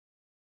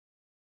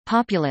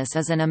Populous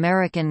is an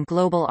American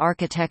global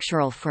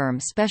architectural firm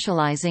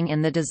specializing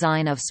in the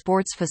design of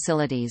sports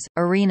facilities,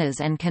 arenas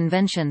and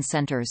convention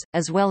centers,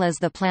 as well as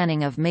the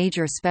planning of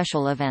major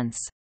special events.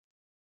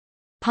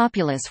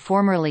 Populous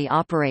formerly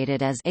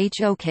operated as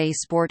HOK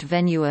Sport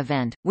Venue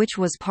Event, which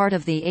was part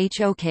of the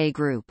HOK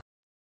Group.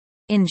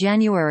 In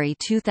January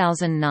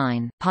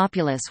 2009,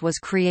 Populous was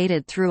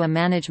created through a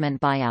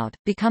management buyout,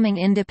 becoming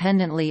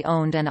independently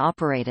owned and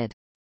operated.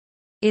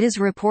 It is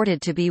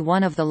reported to be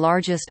one of the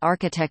largest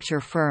architecture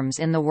firms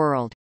in the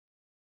world.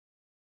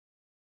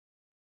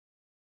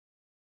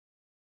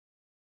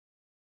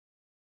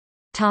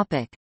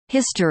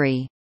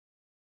 History.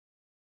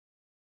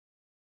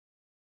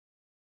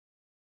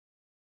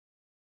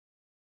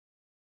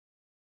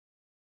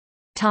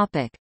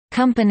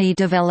 Company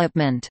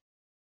development.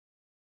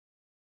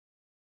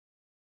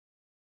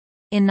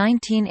 In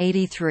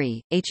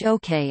 1983,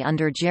 HOK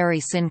under Jerry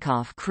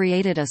Sinkoff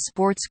created a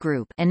sports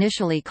group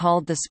initially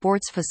called the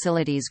Sports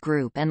Facilities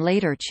Group and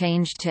later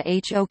changed to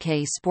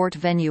HOK Sport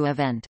Venue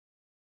Event.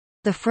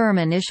 The firm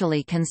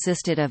initially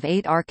consisted of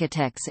 8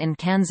 architects in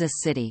Kansas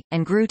City,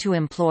 and grew to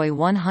employ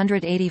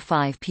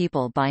 185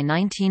 people by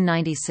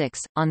 1996.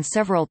 On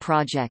several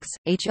projects,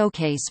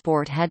 HOK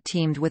Sport had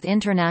teamed with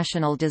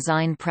International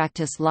Design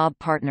Practice Lob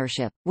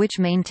Partnership, which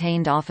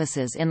maintained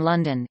offices in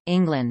London,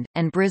 England,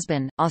 and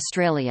Brisbane,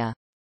 Australia.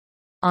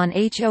 On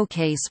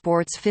HOK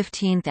Sport's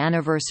 15th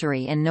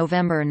anniversary in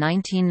November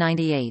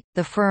 1998,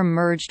 the firm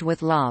merged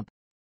with LOB.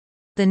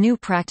 The new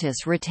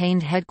practice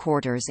retained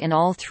headquarters in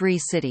all 3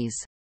 cities.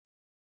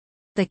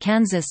 The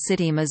Kansas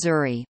City,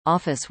 Missouri,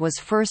 office was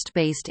first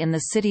based in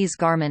the city's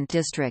Garment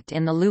District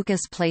in the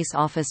Lucas Place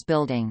office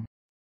building.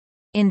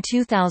 In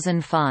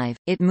 2005,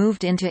 it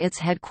moved into its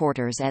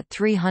headquarters at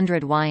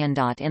 300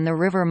 Wyandotte in the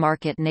River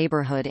Market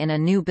neighborhood in a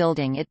new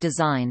building it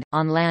designed,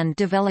 on land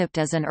developed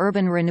as an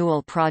urban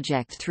renewal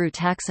project through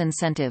tax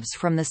incentives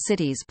from the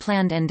city's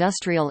planned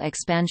Industrial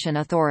Expansion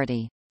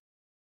Authority.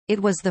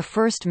 It was the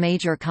first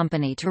major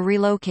company to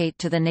relocate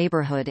to the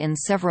neighborhood in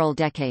several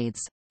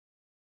decades.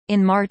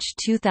 In March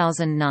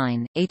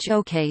 2009,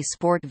 HOK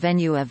Sport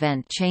Venue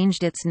Event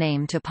changed its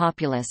name to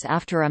Populous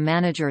after a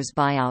manager's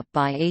buyout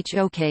by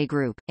HOK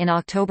Group. In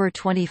October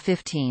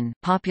 2015,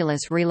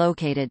 Populous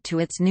relocated to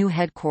its new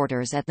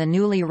headquarters at the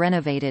newly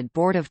renovated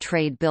Board of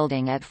Trade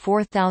building at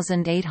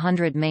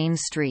 4800 Main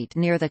Street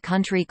near the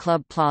Country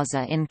Club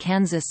Plaza in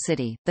Kansas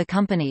City. The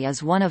company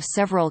is one of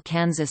several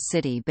Kansas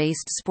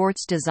City-based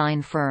sports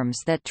design firms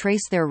that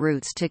trace their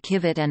roots to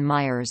Kivett and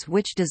Myers,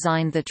 which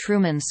designed the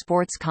Truman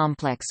Sports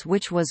Complex,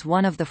 which was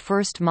one of the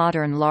first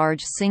modern large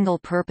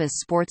single-purpose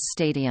sports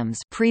stadiums.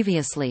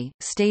 Previously,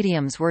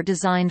 stadiums were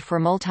designed for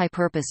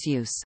multipurpose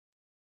use.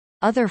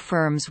 Other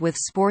firms with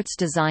sports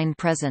design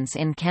presence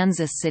in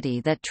Kansas City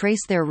that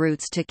trace their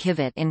roots to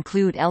Kivett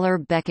include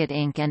Ellerbe Beckett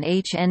Inc. and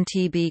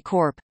HNTB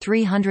Corp.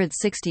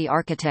 360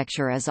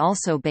 Architecture is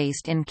also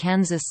based in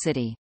Kansas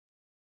City.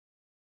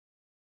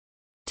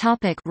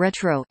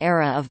 Retro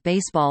era of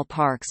baseball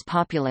parks.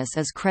 Populous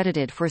is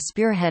credited for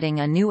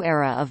spearheading a new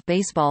era of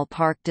baseball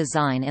park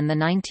design in the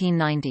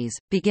 1990s,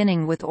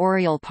 beginning with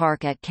Oriole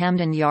Park at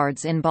Camden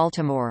Yards in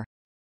Baltimore.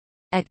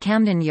 At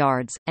Camden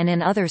Yards, and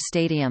in other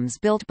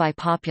stadiums built by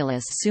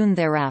Populous soon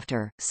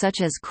thereafter, such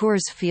as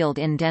Coors Field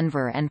in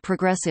Denver and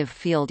Progressive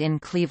Field in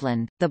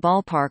Cleveland, the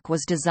ballpark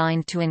was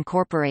designed to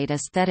incorporate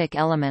aesthetic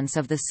elements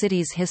of the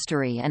city's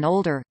history and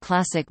older,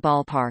 classic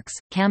ballparks.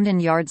 Camden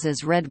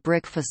Yards's red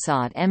brick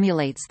facade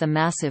emulates the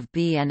massive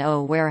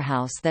B&O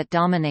warehouse that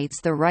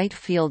dominates the right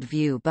field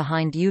view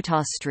behind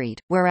Utah Street,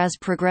 whereas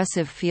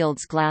Progressive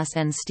Field's glass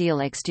and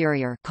steel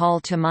exterior call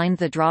to mind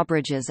the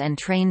drawbridges and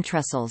train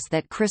trestles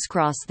that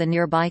crisscross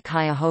the nearby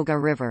Cuyahoga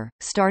River.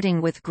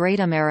 Starting with Great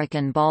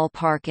American Ball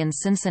Park in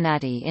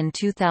Cincinnati in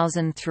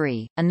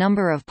 2003, a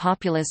number of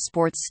Populous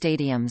sports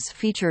stadiums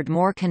featured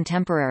more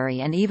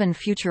contemporary and even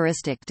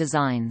futuristic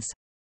designs.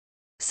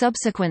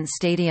 Subsequent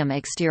stadium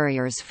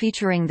exteriors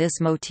featuring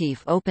this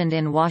motif opened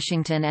in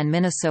Washington and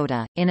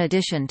Minnesota, in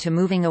addition to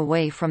moving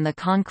away from the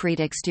concrete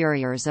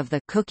exteriors of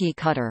the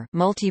cookie-cutter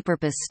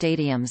multipurpose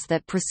stadiums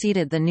that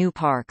preceded the new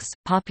parks.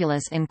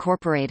 Populous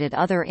incorporated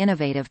other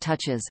innovative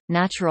touches: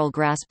 natural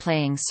grass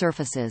playing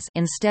surfaces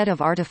instead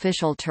of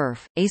artificial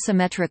turf,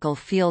 asymmetrical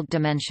field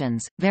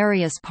dimensions,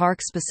 various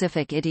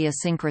park-specific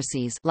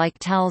idiosyncrasies like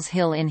Tal's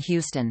Hill in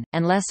Houston,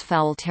 and less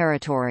foul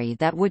territory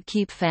that would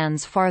keep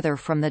fans farther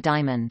from the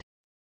diamond.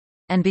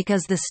 And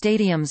because the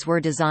stadiums were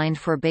designed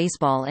for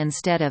baseball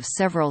instead of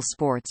several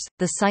sports,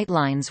 the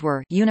sightlines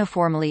were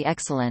uniformly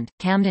excellent.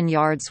 Camden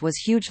Yards was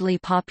hugely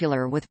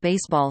popular with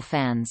baseball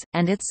fans,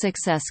 and its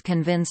success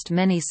convinced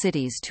many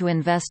cities to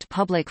invest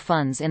public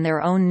funds in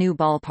their own new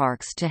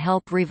ballparks to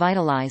help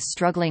revitalize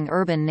struggling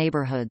urban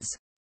neighborhoods.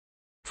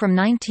 From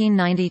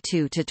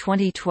 1992 to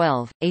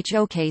 2012,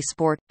 HOK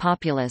Sport,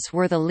 Populous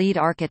were the lead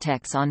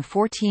architects on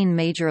 14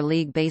 Major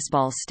League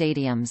Baseball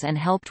stadiums and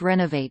helped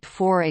renovate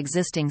 4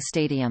 existing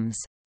stadiums.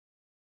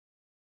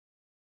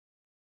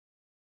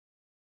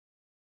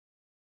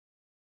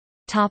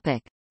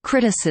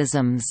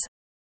 Criticisms.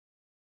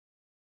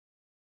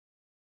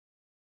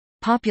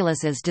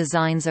 Populous's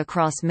designs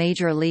across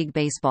Major League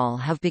Baseball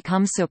have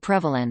become so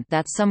prevalent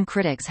that some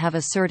critics have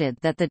asserted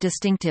that the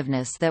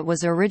distinctiveness that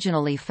was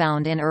originally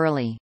found in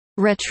early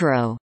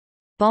retro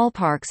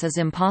ballparks is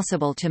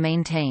impossible to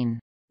maintain.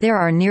 There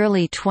are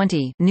nearly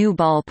 20 new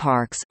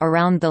ballparks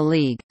around the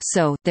league,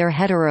 so their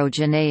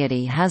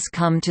heterogeneity has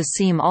come to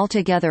seem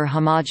altogether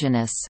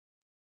homogeneous.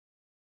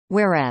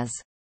 Whereas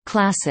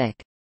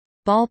classic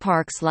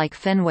ballparks like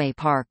Fenway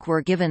Park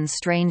were given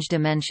strange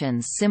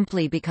dimensions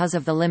simply because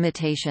of the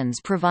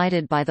limitations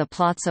provided by the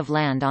plots of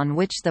land on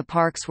which the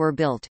parks were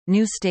built,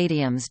 new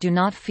stadiums do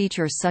not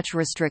feature such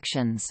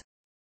restrictions.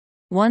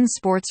 One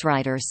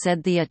sportswriter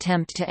said the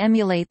attempt to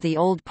emulate the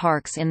old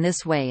parks in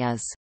this way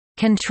is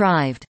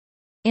contrived.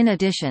 In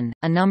addition,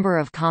 a number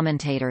of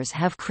commentators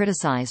have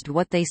criticized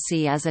what they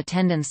see as a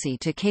tendency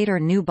to cater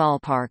new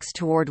ballparks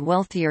toward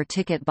wealthier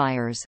ticket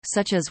buyers,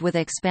 such as with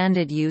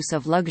expanded use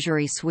of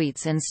luxury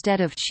suites instead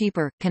of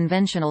cheaper,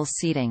 conventional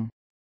seating.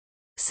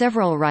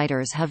 Several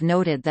writers have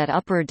noted that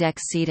upper deck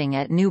seating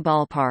at new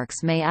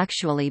ballparks may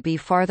actually be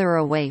farther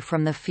away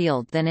from the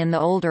field than in the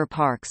older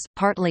parks,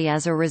 partly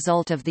as a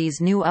result of these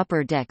new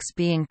upper decks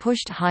being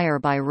pushed higher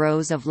by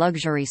rows of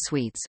luxury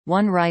suites.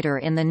 One writer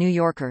in The New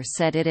Yorker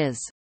said it is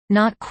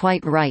not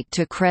quite right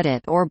to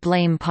credit or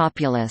blame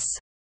Populous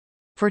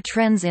for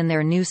trends in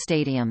their new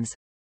stadiums,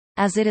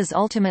 as it is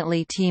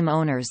ultimately team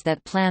owners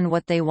that plan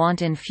what they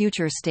want in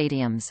future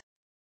stadiums.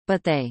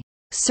 But they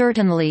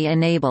certainly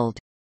enabled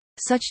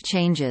such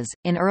changes.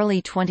 In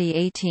early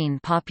 2018,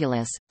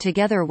 Populous,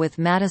 together with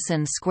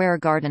Madison Square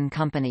Garden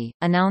Company,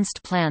 announced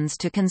plans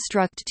to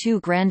construct two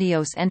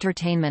grandiose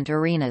entertainment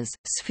arenas,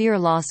 Sphere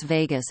Las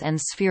Vegas and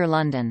Sphere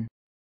London.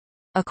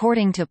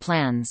 According to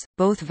plans,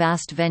 both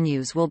vast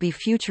venues will be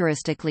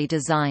futuristically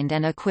designed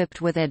and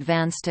equipped with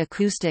advanced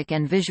acoustic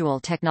and visual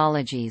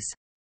technologies.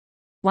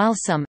 While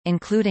some,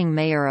 including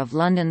Mayor of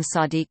London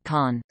Sadiq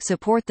Khan,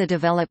 support the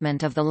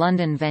development of the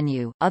London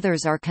venue,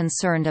 others are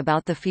concerned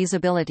about the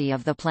feasibility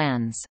of the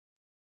plans.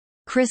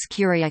 Chris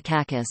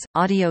Kyriakakis,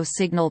 audio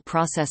signal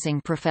processing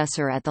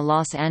professor at the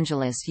Los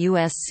Angeles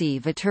USC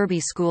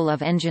Viterbi School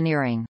of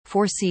Engineering,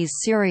 foresees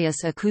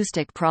serious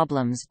acoustic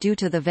problems due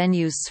to the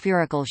venue's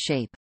spherical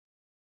shape.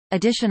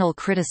 Additional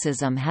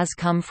criticism has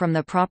come from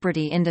the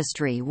property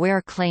industry,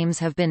 where claims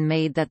have been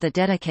made that the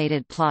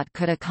dedicated plot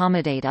could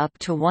accommodate up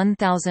to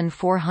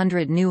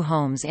 1,400 new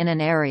homes in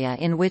an area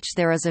in which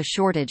there is a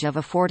shortage of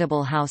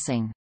affordable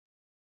housing.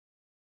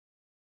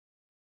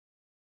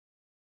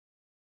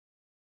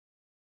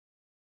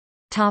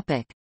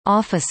 Topic: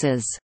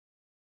 Offices.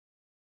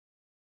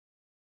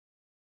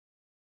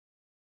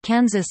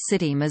 Kansas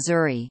City,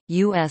 Missouri,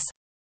 U.S.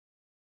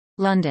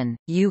 London,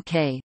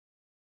 UK.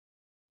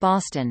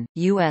 Boston,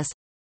 U.S.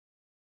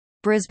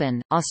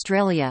 Brisbane,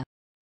 Australia.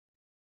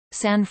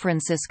 San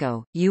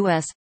Francisco,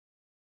 U.S.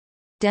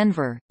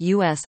 Denver,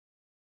 U.S.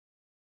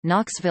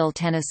 Knoxville,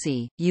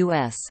 Tennessee,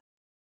 U.S.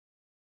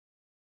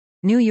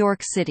 New York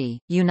City,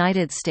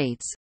 United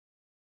States.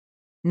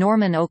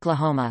 Norman,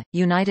 Oklahoma,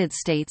 United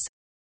States.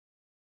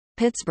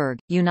 Pittsburgh,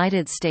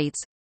 United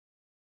States.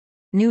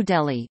 New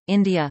Delhi,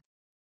 India.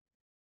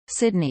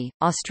 Sydney,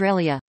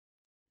 Australia.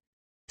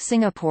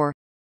 Singapore.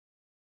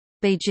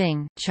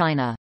 Beijing,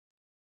 China.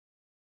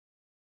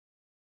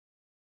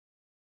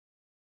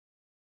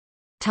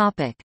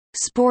 Topic: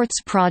 Sports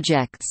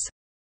projects.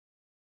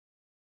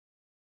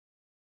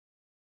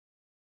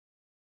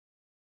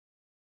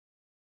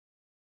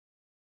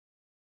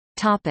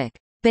 Topic: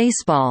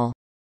 Baseball.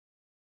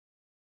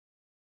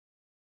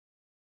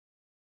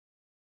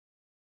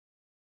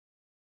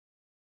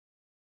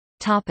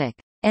 Topic: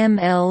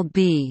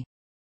 MLB.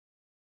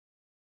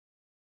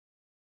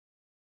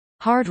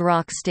 Hard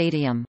Rock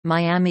Stadium,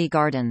 Miami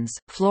Gardens,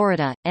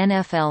 Florida,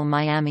 NFL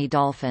Miami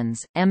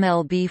Dolphins,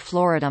 MLB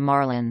Florida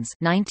Marlins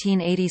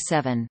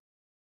 1987.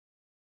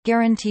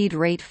 Guaranteed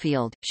Rate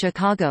Field,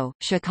 Chicago,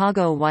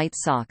 Chicago White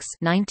Sox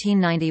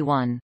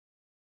 1991.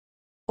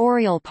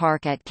 Oriole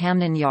Park at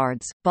Camden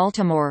Yards,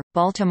 Baltimore,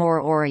 Baltimore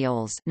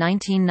Orioles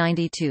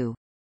 1992.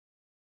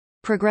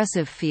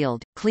 Progressive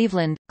Field,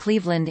 Cleveland,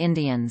 Cleveland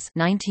Indians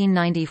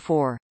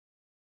 1994.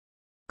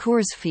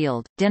 Coors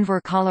Field,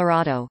 Denver,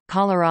 Colorado,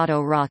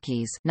 Colorado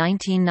Rockies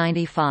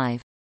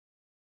 1995.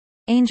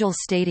 Angel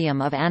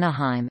Stadium of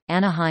Anaheim,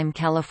 Anaheim,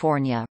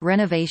 California,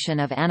 renovation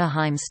of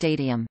Anaheim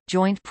Stadium,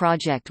 joint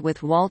project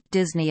with Walt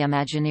Disney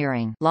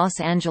Imagineering, Los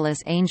Angeles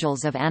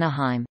Angels of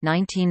Anaheim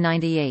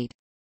 1998.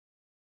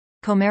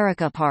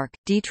 Comerica Park,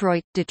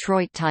 Detroit,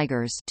 Detroit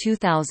Tigers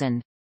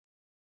 2000.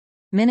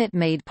 Minute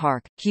Maid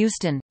Park,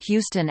 Houston,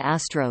 Houston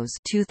Astros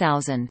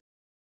 2000.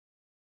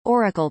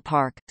 Oracle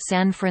Park,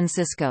 San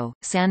Francisco,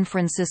 San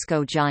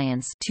Francisco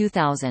Giants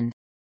 2000.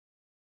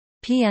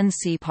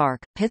 PNC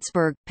Park,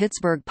 Pittsburgh,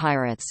 Pittsburgh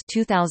Pirates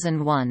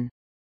 2001.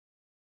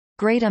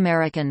 Great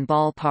American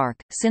Ball Park,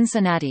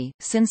 Cincinnati,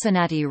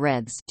 Cincinnati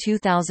Reds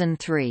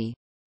 2003.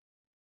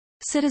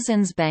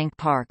 Citizens Bank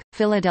Park,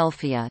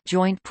 Philadelphia,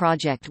 joint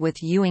project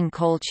with Ewing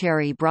Cole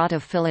Cherry Brought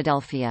of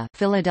Philadelphia,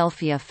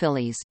 Philadelphia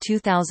Phillies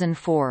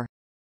 2004.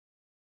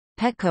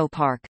 Petco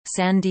Park,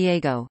 San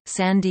Diego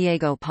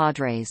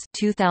Padres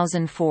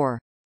 2004.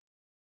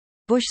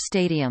 Busch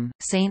Stadium,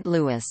 St.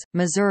 Louis,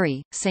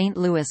 Missouri, St.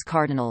 Louis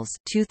Cardinals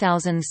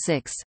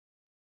 2006.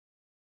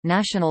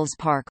 Nationals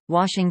Park,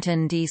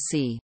 Washington,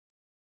 D.C.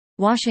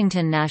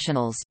 Washington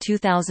Nationals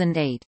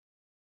 2008.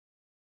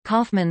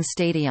 Kauffman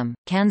Stadium,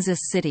 Kansas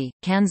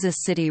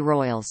City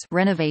Royals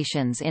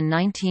renovations in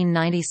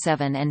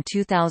 1997 and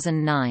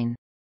 2009.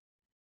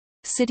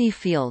 Citi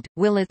Field,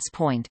 Willets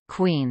Point,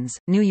 Queens,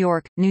 New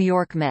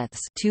York Mets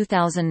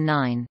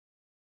 2009.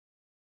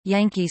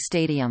 Yankee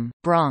Stadium,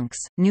 Bronx,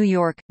 New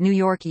York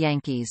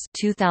Yankees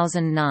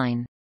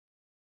 2009.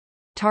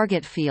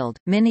 Target Field,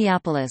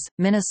 Minneapolis,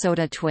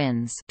 Minnesota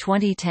Twins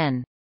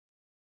 2010.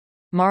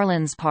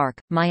 Marlins Park,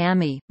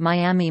 Miami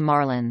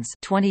Marlins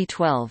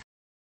 2012.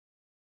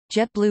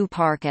 JetBlue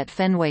Park at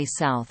Fenway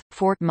South,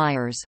 Fort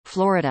Myers,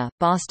 Florida,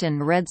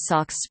 Boston Red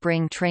Sox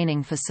Spring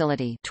Training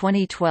Facility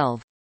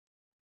 2012.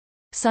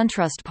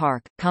 SunTrust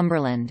Park,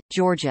 Cumberland,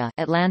 Georgia,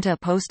 Atlanta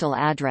Postal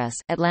Address,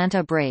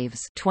 Atlanta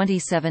Braves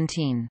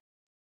 2017.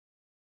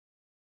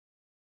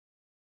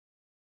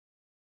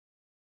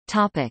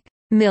 Topic: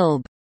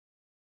 MiLB.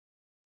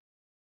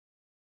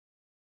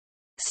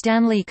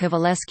 Stanley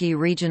Kowaleski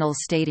Regional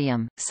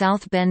Stadium,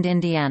 South Bend,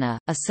 Indiana,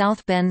 a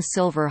South Bend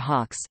Silver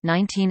Hawks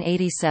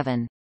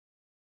 1987.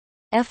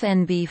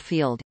 FNB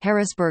Field,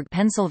 Harrisburg,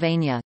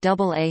 Pennsylvania,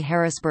 AA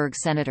Harrisburg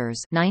Senators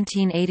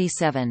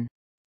 1987.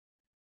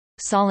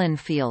 Solon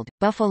Field,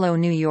 Buffalo,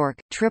 New York,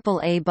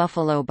 AAA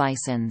Buffalo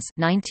Bisons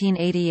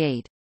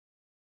 1988.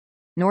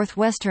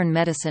 Northwestern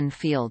Medicine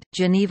Field,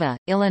 Geneva,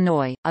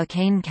 Illinois,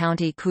 Kane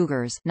County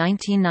Cougars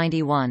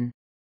 1991.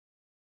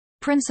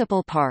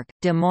 Principal Park,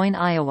 Des Moines,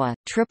 Iowa,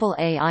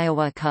 AAA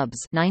Iowa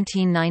Cubs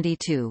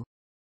 1992.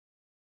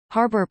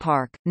 Harbor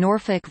Park,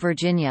 Norfolk,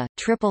 Virginia,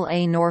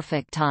 AAA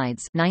Norfolk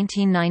Tides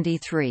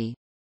 1993.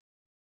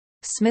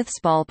 Smith's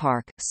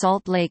Ballpark,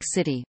 Salt Lake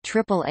City,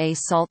 AAA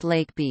Salt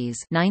Lake Bees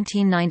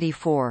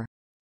 1994.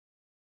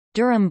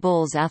 Durham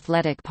Bulls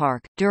Athletic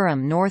Park,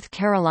 Durham, North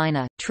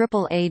Carolina,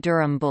 AAA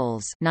Durham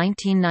Bulls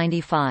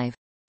 1995.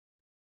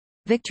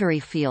 Victory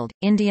Field,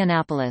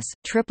 Indianapolis,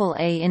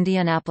 AAA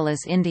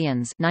Indianapolis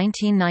Indians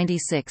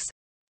 1996.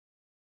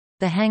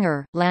 The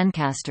Hangar,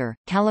 Lancaster,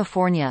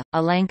 California,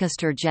 a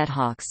Lancaster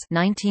Jethawks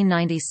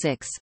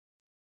 1996.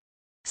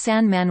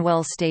 San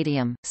Manuel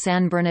Stadium,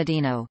 San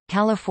Bernardino,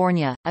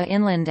 California, a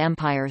Inland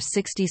Empire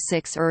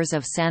 66 ers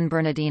of San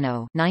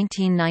Bernardino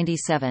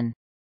 1997.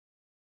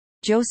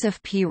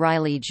 Joseph P.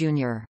 Riley,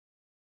 Jr.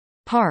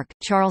 Park,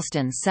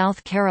 Charleston,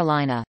 South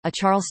Carolina, a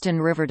Charleston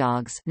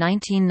Riverdogs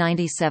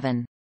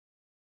 1997.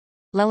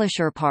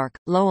 LeLacheur Park,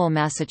 Lowell,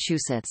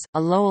 Massachusetts,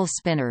 a Lowell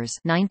Spinners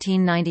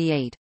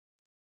 1998.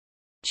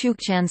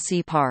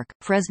 Chukchansi Park,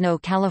 Fresno,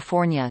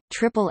 California,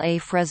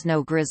 AAA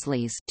Fresno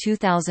Grizzlies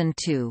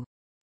 2002.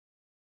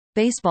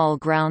 Baseball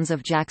Grounds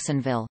of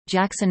Jacksonville,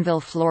 Jacksonville,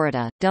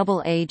 Florida,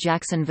 AA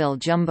Jacksonville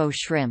Jumbo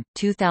Shrimp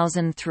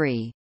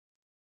 2003.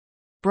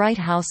 Bright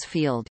House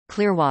Field,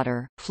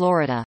 Clearwater,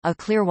 Florida, a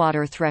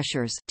Clearwater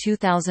Threshers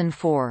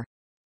 2004.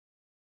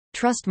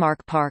 Trustmark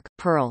Park,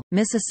 Pearl,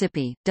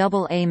 Mississippi,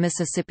 AA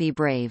Mississippi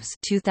Braves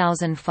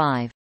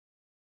 2005.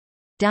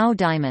 Dow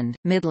Diamond,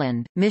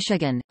 Midland,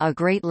 Michigan, a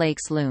Great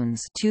Lakes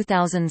Loons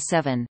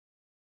 2007.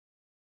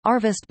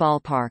 Arvest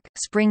Ballpark,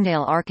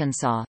 Springdale,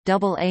 Arkansas,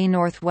 AA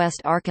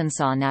Northwest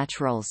Arkansas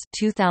Naturals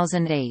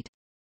 2008.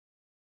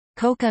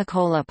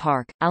 Coca-Cola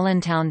Park,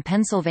 Allentown,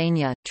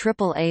 Pennsylvania,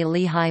 AAA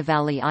Lehigh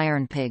Valley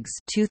Iron Pigs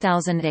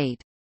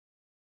 2008.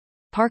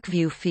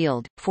 Parkview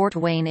Field, Fort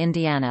Wayne,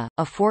 Indiana,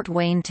 a Fort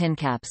Wayne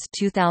Tincaps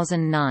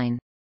 2009.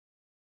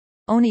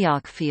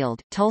 Oniok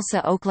Field,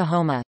 Tulsa,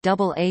 Oklahoma,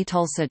 AA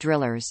Tulsa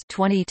Drillers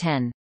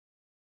 2010.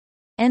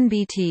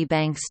 NBT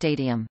Bank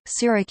Stadium,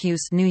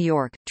 Syracuse, New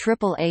York,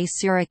 AAA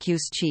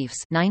Syracuse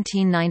Chiefs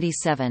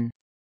 1997.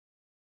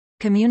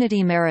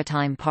 Community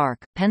Maritime Park,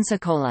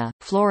 Pensacola,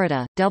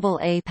 Florida,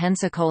 AA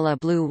Pensacola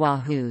Blue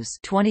Wahoos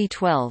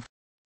 2012.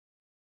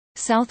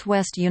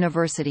 Southwest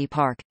University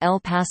Park, El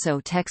Paso,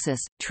 Texas,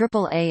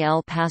 AAA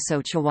El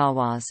Paso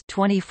Chihuahuas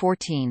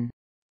 2014.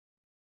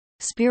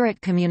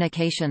 Spirit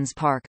Communications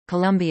Park,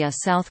 Columbia,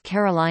 South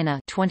Carolina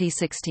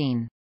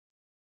 2016.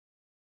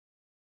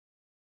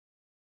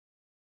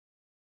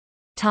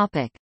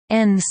 Topic: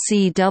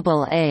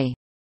 NCAA.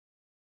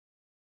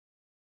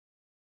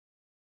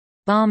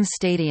 Baum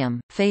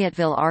Stadium,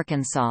 Fayetteville,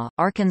 Arkansas,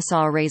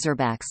 Arkansas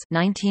Razorbacks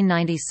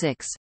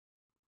 1996.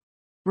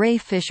 Ray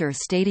Fisher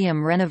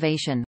Stadium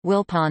renovation,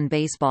 Wilpon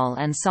Baseball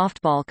and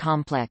Softball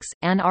Complex,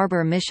 Ann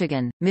Arbor,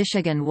 Michigan,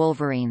 Michigan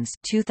Wolverines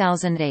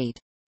 2008.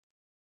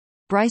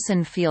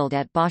 Bryson Field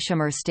at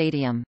Boshamer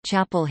Stadium,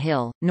 Chapel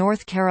Hill,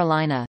 North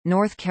Carolina,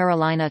 North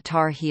Carolina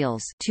Tar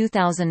Heels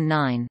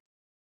 2009.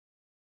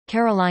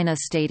 Carolina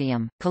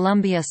Stadium,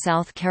 Columbia,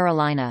 South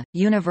Carolina,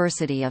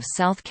 University of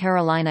South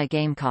Carolina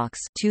Gamecocks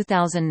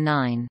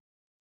 2009.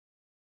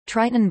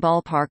 Triton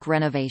Ballpark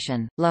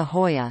renovation, La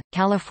Jolla,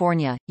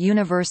 California,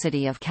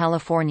 University of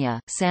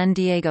California, San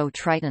Diego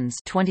Tritons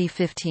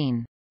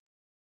 2015.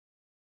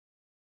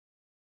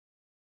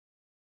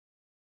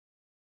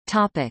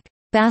 Topic: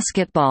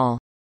 Basketball.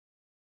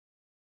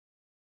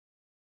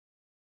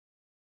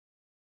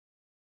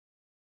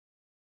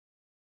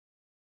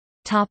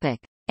 Topic: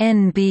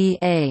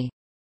 NBA.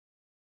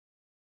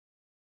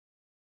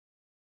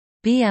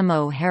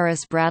 BMO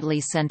Harris Bradley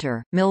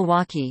Center,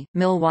 Milwaukee,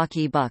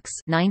 Milwaukee Bucks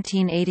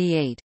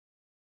 1988.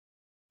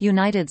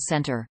 United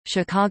Center,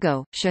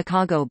 Chicago,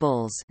 Chicago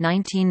Bulls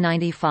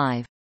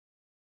 1995.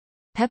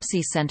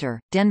 Pepsi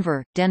Center,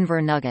 Denver, Denver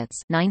Nuggets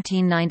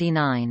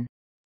 1999.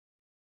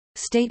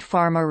 State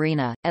Farm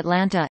Arena,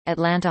 Atlanta,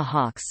 Atlanta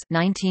Hawks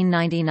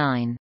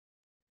 1999.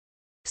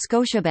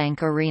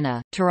 Scotiabank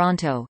Arena,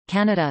 Toronto,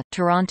 Canada,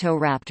 Toronto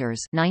Raptors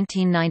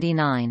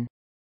 1999.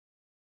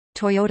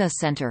 Toyota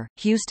Center,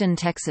 Houston,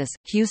 Texas,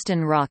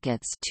 Houston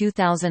Rockets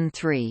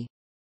 2003.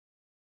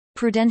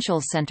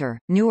 Prudential Center,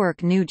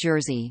 Newark, New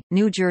Jersey,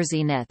 New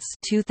Jersey Nets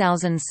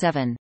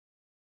 2007.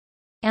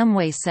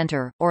 Amway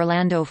Center,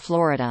 Orlando,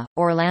 Florida,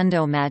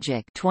 Orlando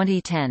Magic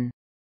 2010.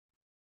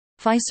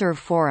 Fiserv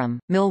Forum,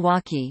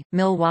 Milwaukee,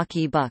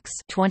 Milwaukee Bucks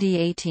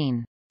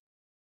 2018.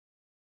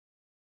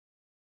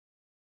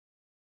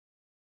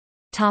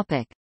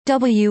 Topic: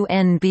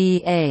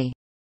 WNBA.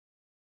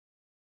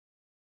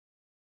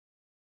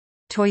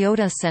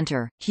 Toyota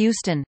Center,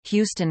 Houston,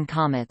 Houston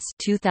Comets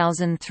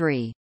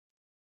 2003.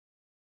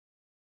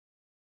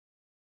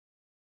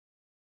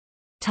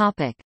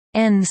 Topic: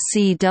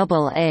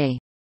 NCAA.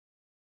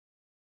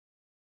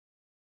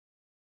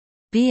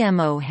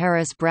 BMO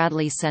Harris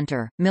Bradley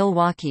Center,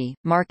 Milwaukee,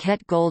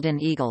 Marquette Golden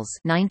Eagles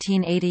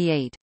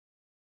 1988.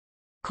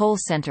 Kohl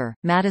Center,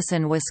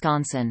 Madison,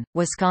 Wisconsin,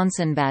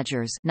 Wisconsin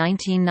Badgers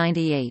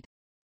 1998.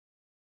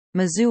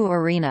 Mizzou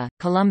Arena,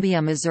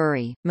 Columbia,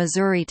 Missouri,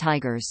 Missouri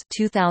Tigers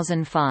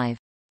 2005.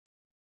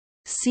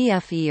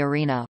 CFE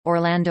Arena,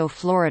 Orlando,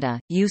 Florida,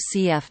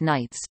 UCF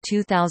Knights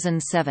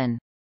 2007.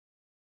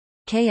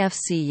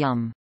 KFC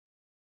Yum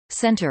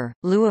Center,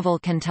 Louisville,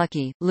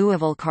 Kentucky,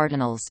 Louisville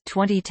Cardinals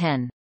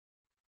 2010.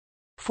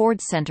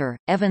 Ford Center,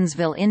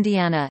 Evansville,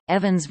 Indiana,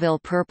 Evansville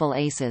Purple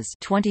Aces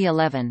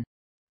 2011.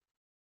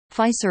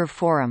 Fiserv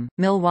Forum,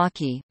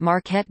 Milwaukee,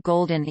 Marquette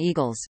Golden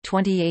Eagles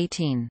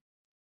 2018.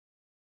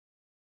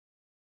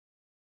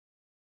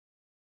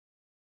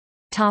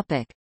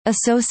 Topic: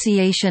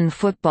 Association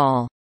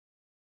football.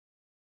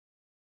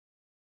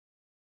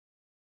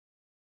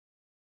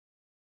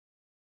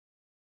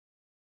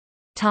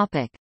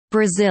 Topic: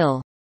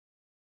 Brazil.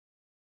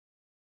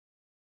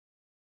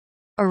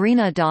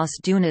 Arena das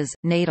Dunas,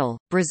 Natal,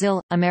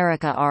 Brazil,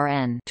 America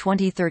RN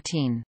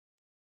 2013.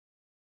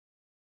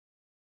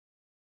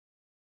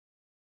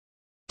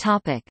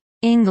 Topic: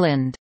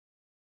 England.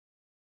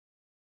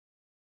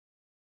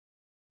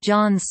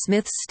 John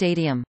Smith's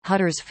Stadium,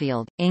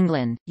 Huddersfield,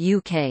 England,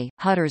 UK,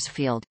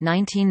 Huddersfield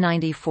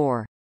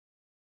 1994.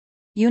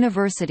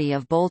 University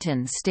of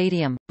Bolton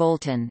Stadium,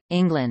 Bolton,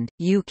 England,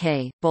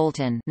 UK,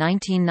 Bolton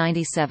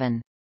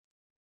 1997.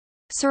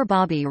 Sir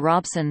Bobby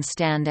Robson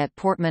Stand at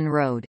Portman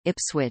Road,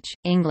 Ipswich,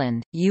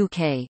 England,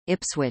 UK,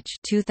 Ipswich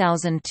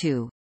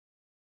 2002.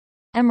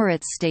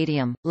 Emirates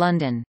Stadium,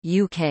 London,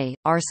 UK,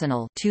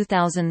 Arsenal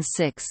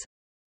 2006.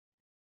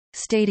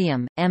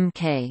 Stadium,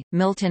 MK,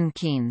 Milton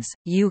Keynes,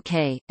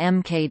 UK,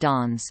 MK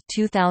Dons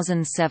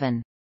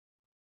 2007.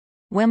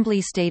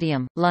 Wembley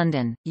Stadium,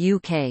 London,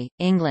 UK,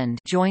 England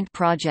joint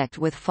project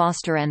with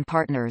Foster and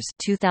Partners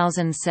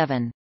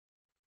 2007.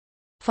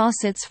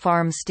 Fawcett's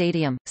Farm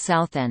Stadium,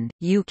 Southend,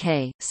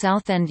 UK,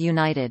 Southend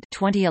United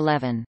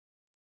 2011.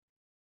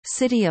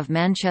 City of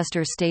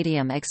Manchester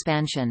Stadium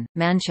expansion,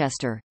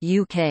 Manchester,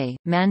 UK,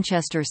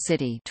 Manchester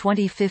City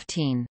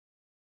 2015.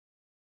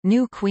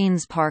 New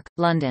Queen's Park,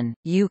 London,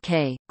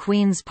 UK,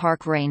 Queen's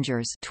Park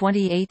Rangers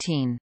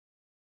 2018.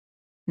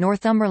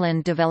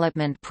 Northumberland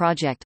Development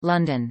Project,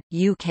 London,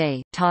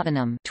 UK,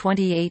 Tottenham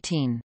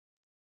 2018.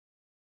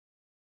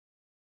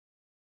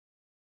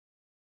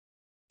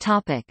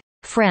 Topic: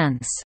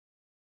 France.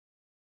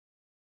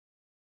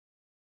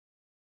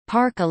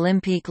 Parc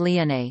Olympique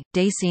Lyonnais,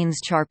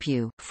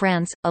 Décines-Charpieu,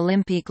 France,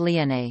 Olympique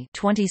Lyonnais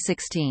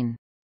 2016.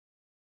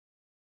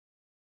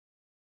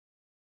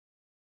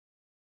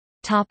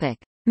 Topic: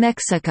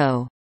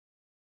 Mexico.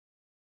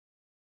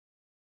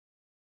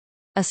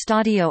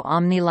 Estadio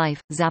OmniLife,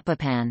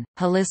 Zapopan,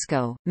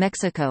 Jalisco,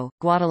 Mexico,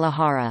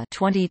 Guadalajara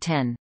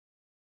 2010.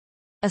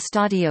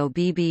 Estadio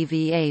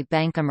BBVA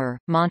Bancomer,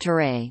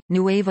 Monterrey,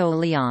 Nuevo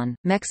León,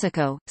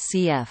 Mexico,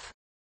 cf.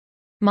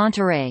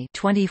 Monterrey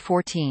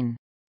 2014.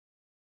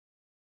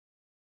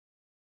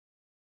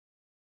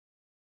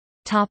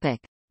 Topic: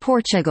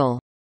 Portugal.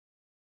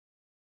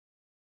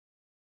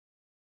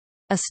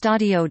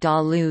 Estadio da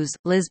Luz,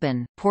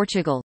 Lisbon,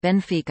 Portugal,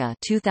 Benfica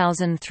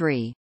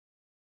 2003.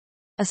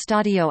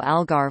 Estadio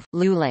Algarve,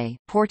 Lule,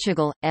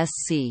 Portugal,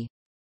 SC.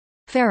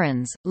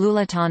 Ferrans,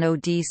 Lulatano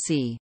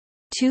DC.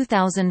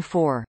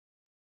 2004.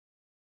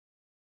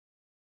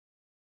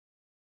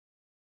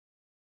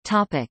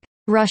 Topic: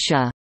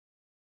 Russia.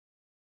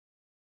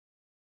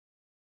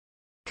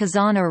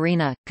 Kazan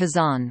Arena,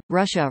 Kazan,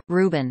 Russia,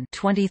 Rubin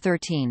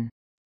 2013.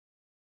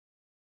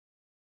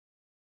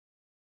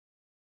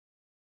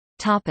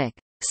 Topic: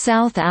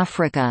 South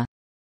Africa.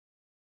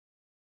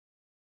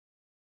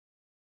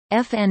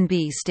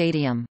 FNB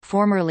Stadium,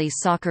 formerly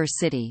Soccer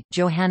City,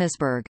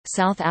 Johannesburg,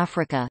 South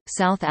Africa,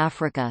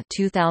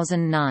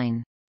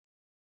 2009.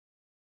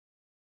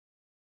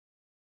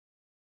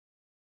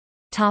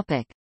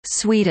 Topic: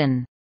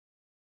 Sweden.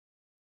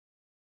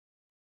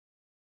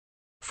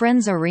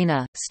 Friends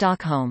Arena,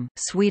 Stockholm,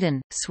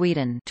 Sweden,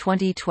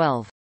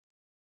 2012.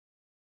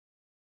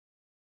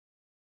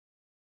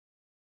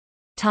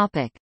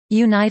 Topic: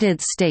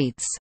 United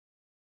States.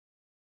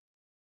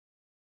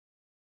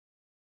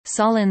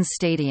 Solons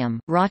Stadium,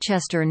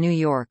 Rochester, New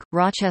York,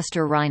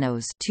 Rochester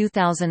Rhinos,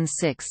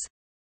 2006.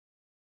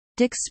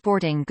 Dick's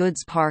Sporting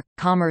Goods Park,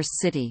 Commerce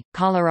City,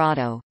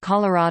 Colorado,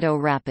 Colorado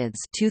Rapids,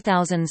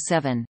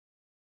 2007.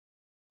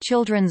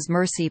 Children's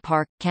Mercy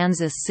Park,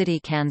 Kansas City,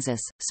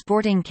 Kansas,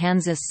 Sporting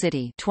Kansas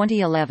City,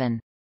 2011.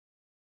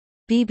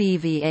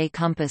 BBVA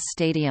Compass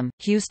Stadium,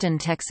 Houston,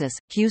 Texas,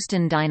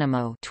 Houston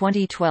Dynamo,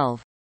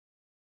 2012.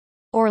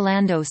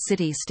 Orlando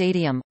City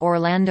Stadium,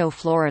 Orlando,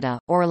 Florida,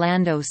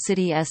 Orlando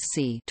City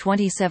SC,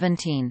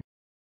 2017.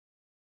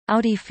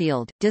 Audi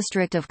Field,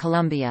 District of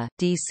Columbia,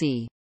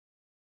 D.C.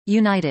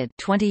 United,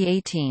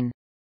 2018.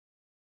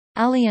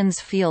 Allianz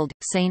Field,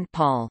 St.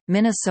 Paul,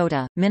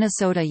 Minnesota,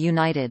 Minnesota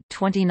United,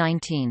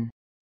 2019.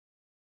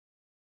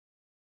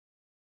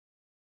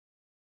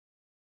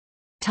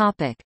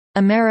 Topic: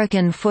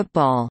 American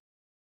football.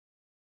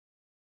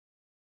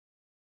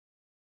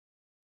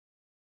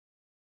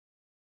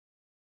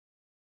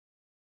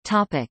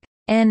 Topic: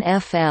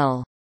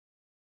 NFL.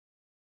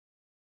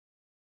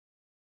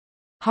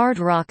 Hard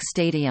Rock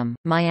Stadium,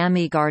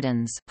 Miami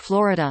Gardens,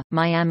 Florida,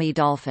 Miami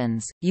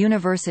Dolphins,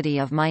 University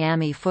of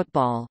Miami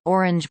Football,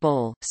 Orange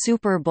Bowl,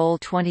 Super Bowl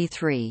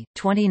 23,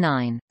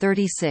 29,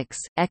 36,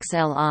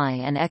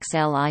 XLI and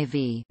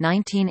XLIV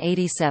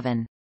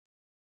 1987.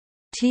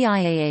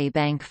 TIAA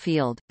Bank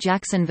Field,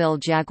 Jacksonville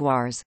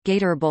Jaguars,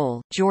 Gator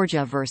Bowl,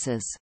 Georgia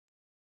vs.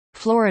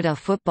 Florida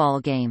football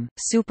game,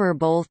 Super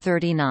Bowl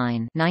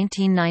 39,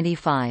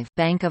 1995,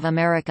 Bank of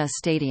America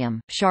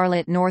Stadium,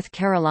 Charlotte, North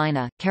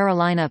Carolina,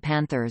 Carolina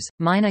Panthers,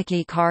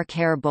 Meineke Car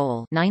Care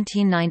Bowl,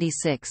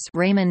 1996,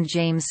 Raymond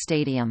James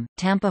Stadium,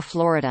 Tampa,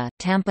 Florida,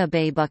 Tampa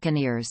Bay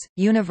Buccaneers,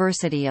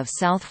 University of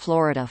South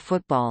Florida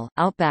football,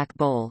 Outback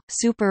Bowl,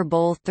 Super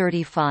Bowl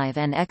 35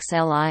 and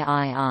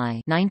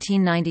XLIII,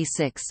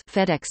 1996,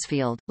 FedEx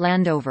Field,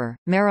 Landover,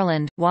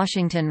 Maryland,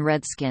 Washington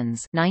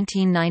Redskins,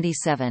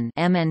 1997,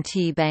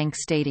 M&T Bank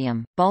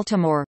Stadium,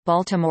 Baltimore,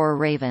 Baltimore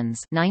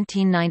Ravens,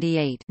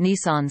 1998,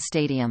 Nissan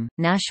Stadium,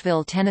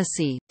 Nashville,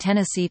 Tennessee,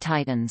 Tennessee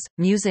Titans,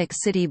 Music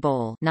City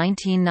Bowl,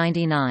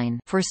 1999,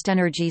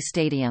 FirstEnergy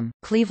Stadium,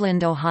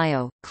 Cleveland,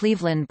 Ohio,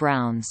 Cleveland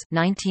Browns,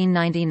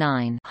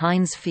 1999,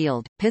 Heinz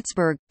Field,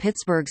 Pittsburgh,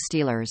 Pittsburgh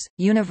Steelers,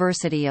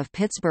 University of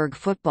Pittsburgh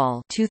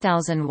football,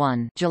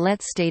 2001,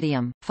 Gillette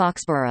Stadium,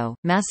 Foxborough,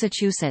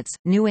 Massachusetts,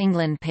 New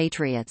England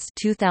Patriots,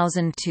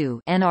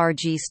 2002,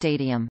 NRG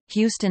Stadium,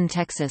 Houston,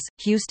 Texas,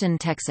 Houston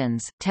Texans,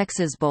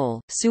 Texas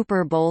Bowl,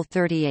 Super Bowl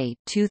 38,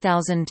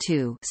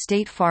 2002,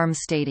 State Farm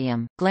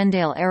Stadium,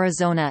 Glendale,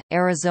 Arizona,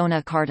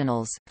 Arizona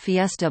Cardinals,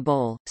 Fiesta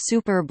Bowl,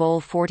 Super Bowl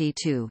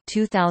 42,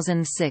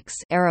 2006,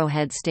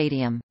 Arrowhead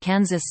Stadium,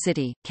 Kansas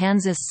City,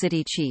 Kansas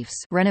City Chiefs,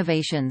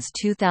 renovations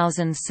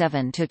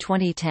 2007 to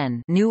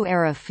 2010, New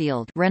Era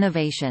Field,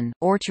 renovation,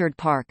 Orchard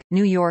Park,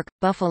 New York,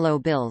 Buffalo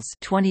Bills,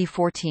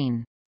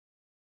 2014.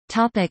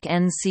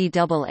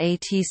 NCAA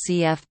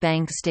TCF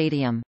Bank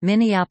Stadium,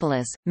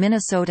 Minneapolis,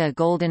 Minnesota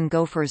Golden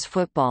Gophers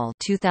football,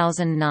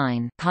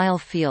 2009, Kyle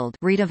Field,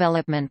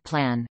 redevelopment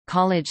plan,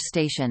 College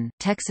Station,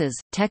 Texas,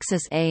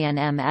 Texas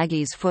A&M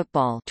Aggies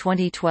football,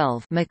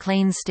 2012,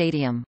 McLean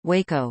Stadium,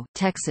 Waco,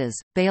 Texas,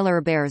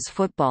 Baylor Bears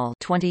football,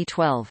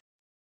 2012.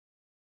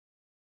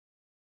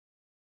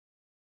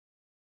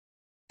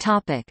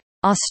 Topic: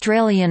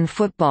 Australian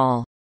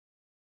football.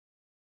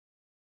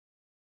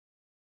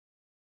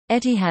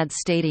 Etihad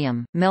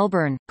Stadium,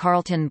 Melbourne,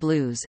 Carlton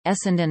Blues,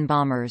 Essendon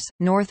Bombers,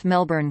 North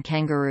Melbourne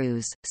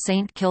Kangaroos,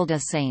 St Kilda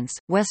Saints,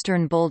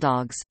 Western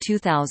Bulldogs,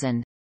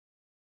 2000.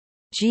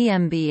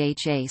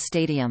 GmbH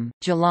Stadium,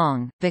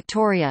 Geelong,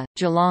 Victoria,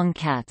 Geelong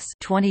Cats,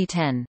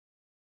 2010.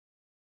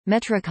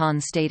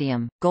 Metricon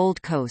Stadium,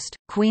 Gold Coast,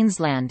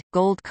 Queensland,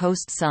 Gold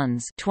Coast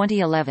Suns,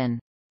 2011.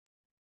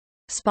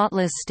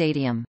 Spotless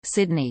Stadium,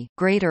 Sydney,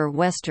 Greater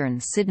Western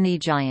Sydney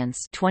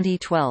Giants,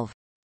 2012.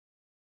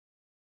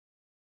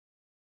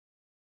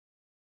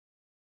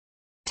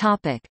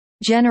 Topic: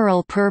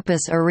 General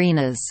purpose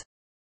arenas.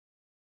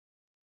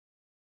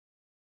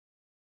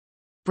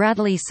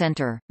 Bradley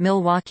Center,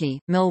 Milwaukee,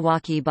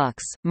 Milwaukee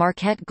Bucks,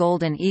 Marquette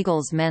Golden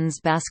Eagles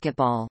men's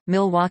basketball,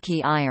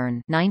 Milwaukee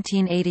Iron,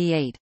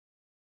 1988.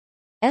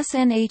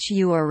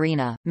 SNHU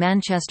Arena,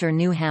 Manchester,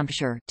 New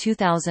Hampshire,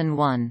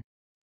 2001.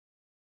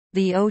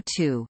 The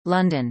O2,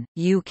 London,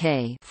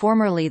 UK,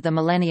 formerly the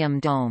Millennium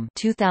Dome,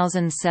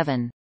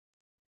 2007.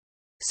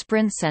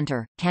 Sprint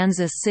Center,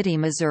 Kansas City,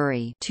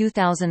 Missouri,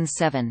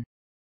 2007.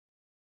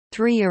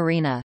 3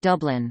 Arena,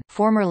 Dublin,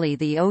 formerly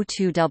the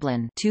O2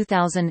 Dublin,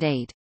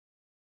 2008.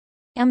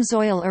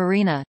 Amsoil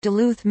Arena,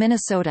 Duluth,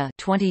 Minnesota,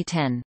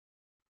 2010.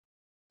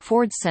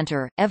 Ford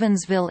Center,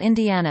 Evansville,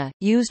 Indiana,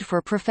 used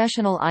for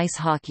professional ice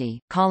hockey,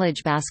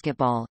 college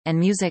basketball, and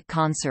music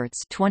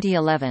concerts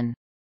 2011.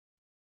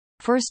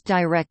 First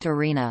Direct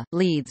Arena,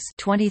 Leeds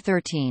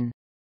 2013.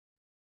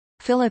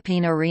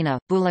 Philippine Arena,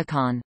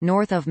 Bulacan,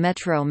 north of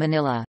Metro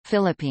Manila,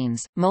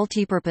 Philippines.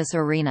 Multipurpose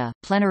Arena,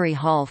 Plenary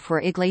Hall for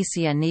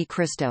Iglesia ni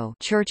Cristo,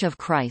 Church of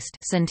Christ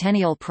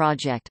Centennial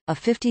Project, a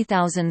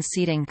 50,000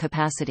 seating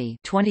capacity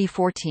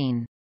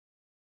 2014.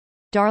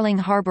 Darling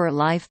Harbour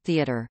Live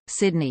Theatre,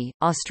 Sydney,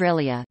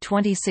 Australia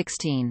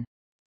 2016.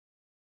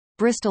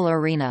 Bristol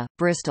Arena,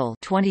 Bristol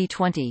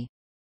 2020.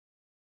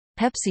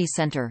 Pepsi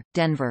Center,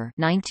 Denver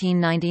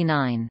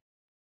 1999.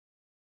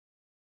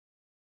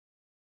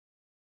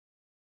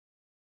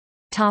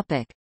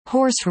 Topic: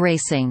 Horse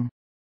racing.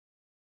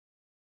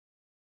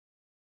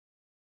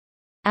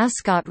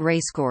 Ascot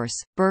Racecourse,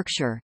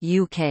 Berkshire,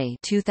 UK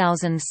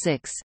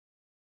 2006.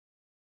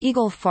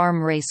 Eagle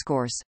Farm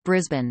Racecourse,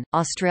 Brisbane,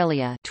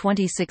 Australia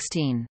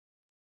 2016.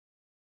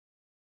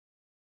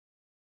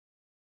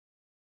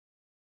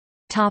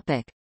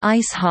 Topic: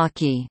 Ice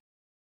hockey.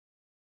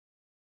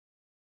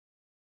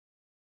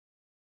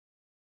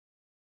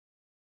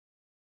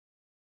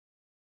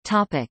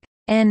 Topic: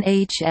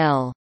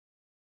 NHL.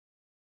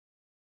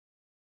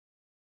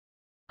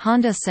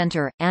 Honda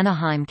Center,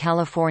 Anaheim,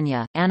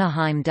 California,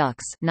 Anaheim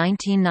Ducks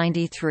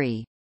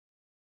 1993.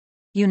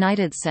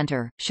 United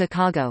Center,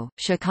 Chicago,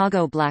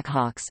 Chicago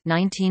Blackhawks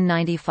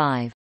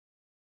 1995.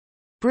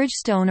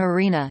 Bridgestone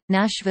Arena,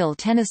 Nashville,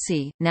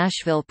 Tennessee,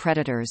 Nashville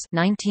Predators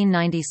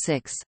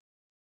 1996.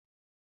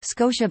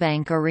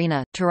 Scotiabank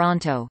Arena,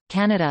 Toronto,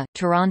 Canada,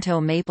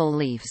 Toronto Maple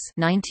Leafs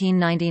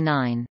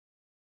 1999.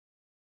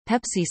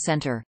 Pepsi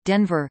Center,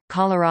 Denver,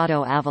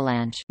 Colorado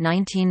Avalanche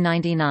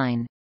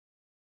 1999.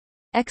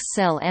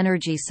 Xcel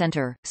Energy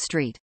Center,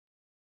 St.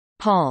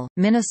 Paul,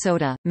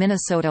 Minnesota,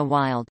 Minnesota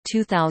Wild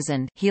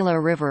 2000,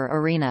 Gila River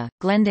Arena,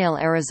 Glendale,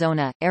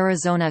 Arizona,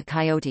 Arizona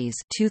Coyotes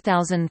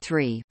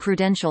 2003,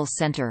 Prudential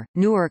Center,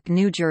 Newark,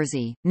 New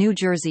Jersey, New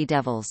Jersey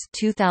Devils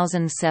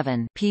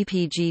 2007,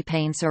 PPG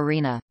Paints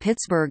Arena,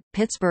 Pittsburgh,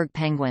 Pittsburgh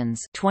Penguins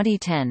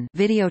 2010,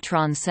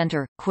 Videotron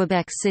Center,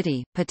 Quebec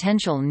City,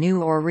 potential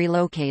new or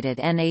relocated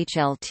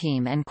NHL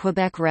team and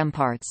Quebec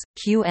Remparts,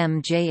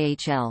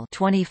 QMJHL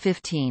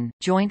 2015,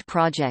 joint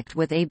project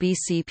with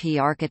ABCP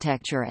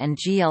Architecture and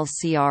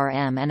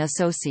GLCRM and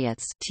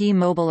Associates.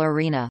 T-Mobile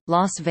Arena,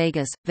 Las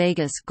Vegas,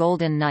 Vegas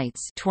Golden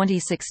Knights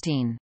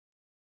 2016.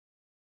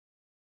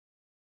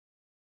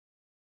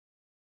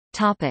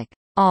 Topic: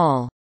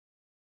 All.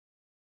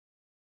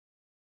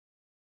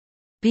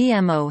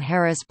 BMO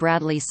Harris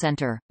Bradley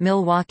Center,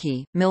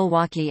 Milwaukee,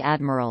 Milwaukee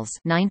Admirals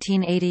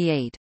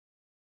 1988.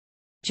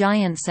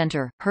 Giant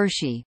Center,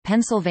 Hershey,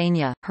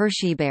 Pennsylvania,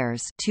 Hershey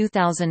Bears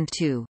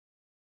 2002.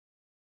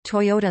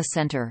 Toyota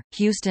Center,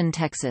 Houston,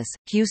 Texas,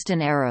 Houston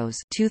Aeros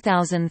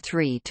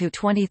 2003 to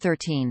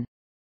 2013.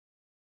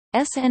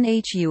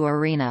 SNHU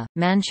Arena,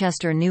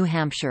 Manchester, New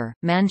Hampshire,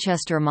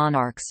 Manchester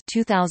Monarchs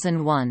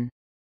 2001.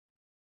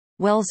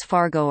 Wells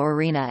Fargo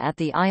Arena at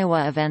the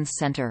Iowa Events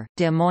Center,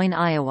 Des Moines,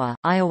 Iowa,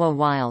 Iowa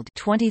Wild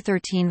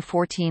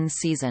 2013-14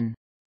 season.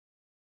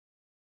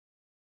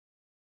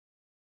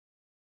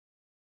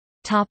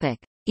 Topic: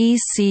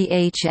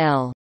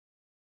 ECHL.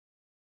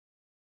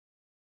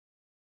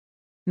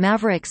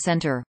 Maverick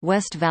Center,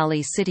 West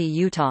Valley City,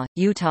 Utah,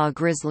 Utah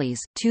Grizzlies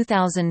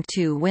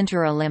 2002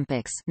 Winter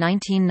Olympics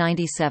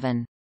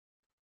 1997.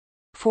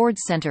 Ford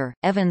Center,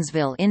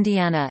 Evansville,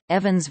 Indiana,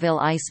 Evansville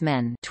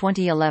Icemen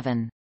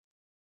 2011.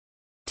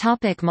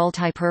 Topic: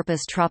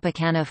 Multipurpose.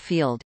 Tropicana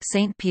Field,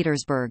 St.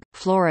 Petersburg,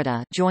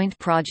 Florida, joint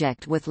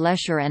project with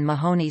Lesher and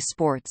Mahoney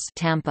Sports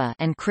Tampa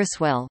and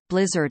Criswell,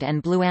 Blizzard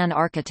and Bluan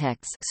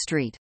Architects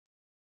St.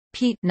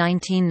 Pete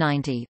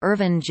 1990.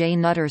 Irvin J.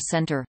 Nutter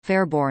Center,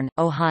 Fairborn,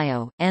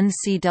 Ohio,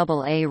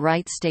 NCAA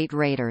Wright State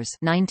Raiders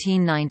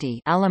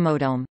 1990.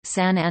 Alamodome,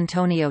 San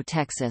Antonio,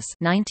 Texas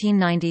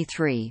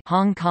 1993.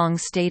 Hong Kong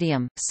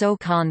Stadium, So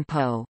Kon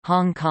Po,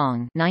 Hong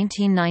Kong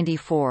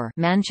 1994.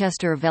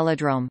 Manchester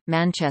Velodrome,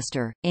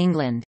 Manchester,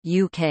 England,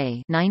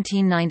 UK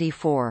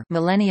 1994.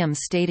 Millennium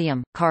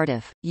Stadium,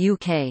 Cardiff,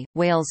 UK,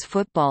 Wales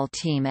football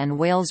team and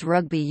Wales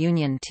rugby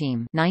union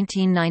team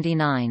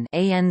 1999.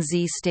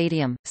 ANZ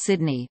Stadium,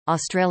 Sydney,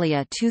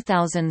 Australia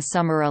 2000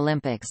 Summer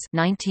Olympics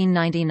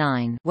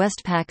 1999.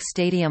 Westpac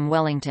Stadium,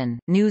 Wellington,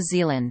 New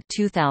Zealand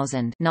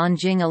 2000.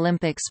 Nanjing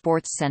Olympic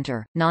Sports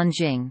Centre,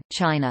 Nanjing,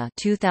 China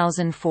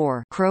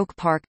 2004. Croke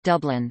Park,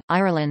 Dublin,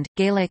 Ireland,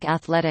 Gaelic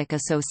Athletic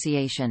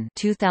Association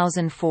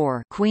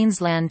 2004.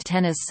 Queensland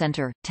Tennis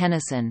Centre,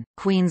 Tennyson,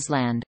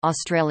 Queensland,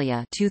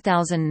 Australia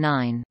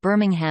 2009.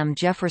 Birmingham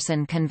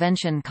Jefferson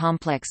Convention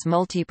Complex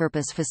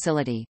Multipurpose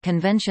Facility,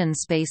 Convention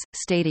Space,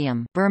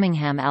 Stadium,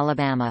 Birmingham,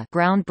 Alabama,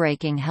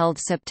 groundbreaking held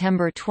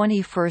September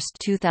 21,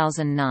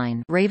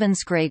 2009.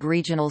 Ravenscraig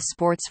Regional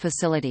Sports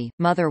Facility,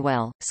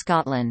 Motherwell,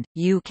 Scotland,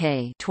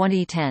 UK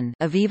 2010.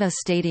 Aviva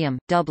Stadium,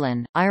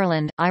 Dublin,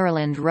 Ireland.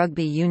 Ireland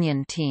Rugby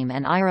Union Team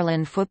and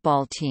Ireland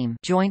Football Team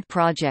joint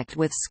project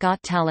with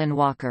Scott Talon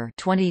Walker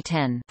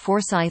 2010.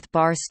 Forsyth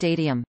Bar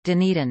Stadium,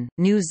 Dunedin,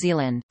 New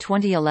Zealand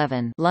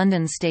 2011.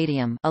 London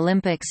Stadium,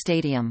 Olympic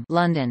Stadium,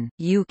 London,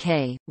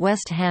 UK,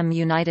 West Ham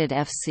United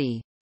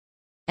FC.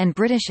 And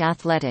British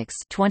Athletics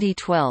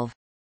 2012.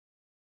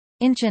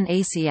 Incheon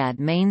Asiad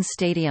Main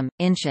Stadium,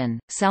 Incheon,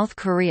 South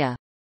Korea.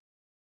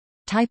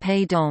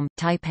 Taipei Dome,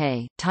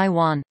 Taipei,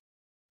 Taiwan.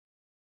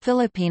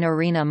 Philippine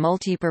Arena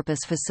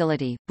Multipurpose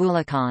Facility,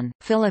 Bulacan,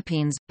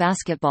 Philippines,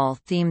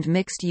 basketball-themed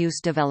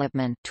mixed-use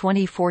development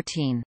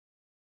 2014.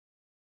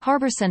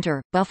 Harbor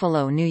Center,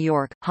 Buffalo, New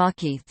York,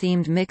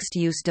 hockey-themed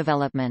mixed-use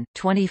development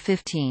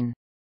 2015.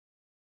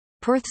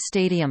 Perth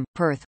Stadium,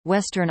 Perth,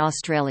 Western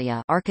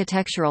Australia.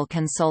 Architectural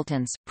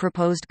Consultants,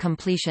 proposed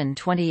completion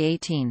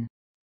 2018.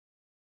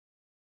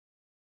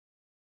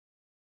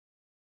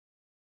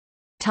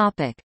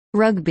 Topic: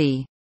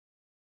 Rugby.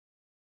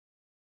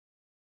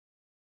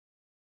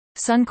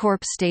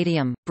 Suncorp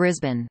Stadium,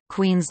 Brisbane,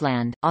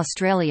 Queensland,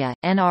 Australia.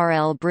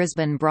 NRL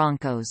Brisbane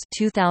Broncos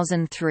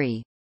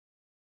 2003.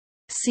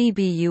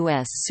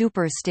 CBUS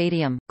Super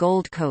Stadium,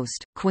 Gold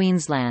Coast,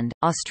 Queensland,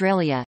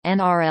 Australia.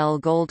 NRL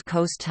Gold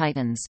Coast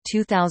Titans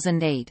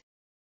 2008.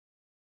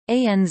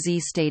 ANZ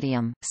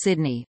Stadium,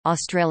 Sydney,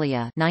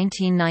 Australia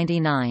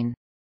 1999.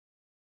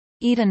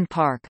 Eden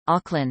Park,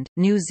 Auckland,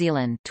 New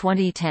Zealand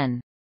 2010.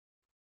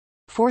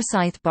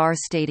 Forsyth Bar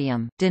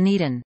Stadium,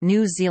 Dunedin,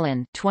 New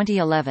Zealand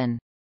 2011.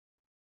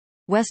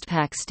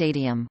 Westpac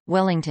Stadium,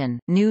 Wellington,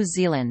 New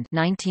Zealand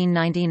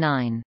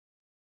 1999.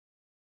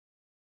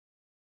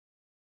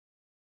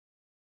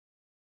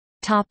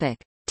 Topic: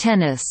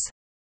 Tennis.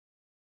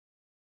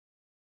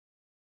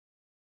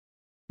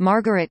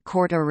 Margaret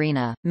Court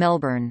Arena,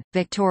 Melbourne,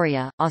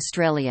 Victoria,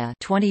 Australia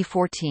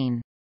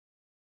 2014.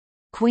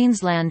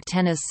 Queensland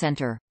Tennis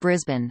Centre,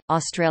 Brisbane,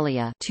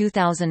 Australia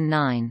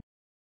 2009.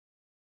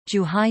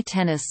 Zhuhai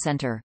Tennis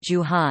Centre,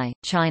 Zhuhai,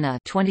 China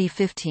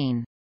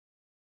 2015.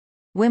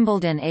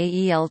 Wimbledon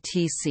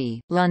AELTC,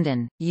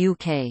 London,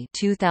 UK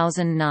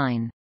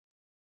 2009.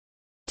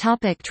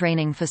 Topic: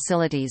 Training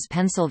facilities.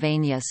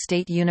 Pennsylvania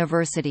State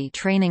University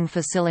Training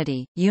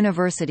Facility,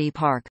 University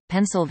Park,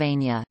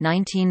 Pennsylvania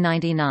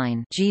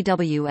 1999.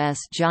 GWS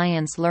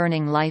Giants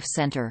Learning Life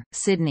Center,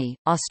 Sydney,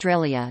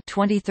 Australia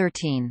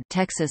 2013.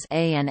 Texas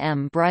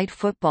A&M Bright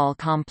Football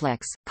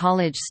Complex,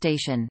 College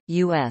Station,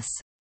 U.S.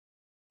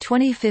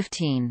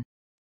 2015.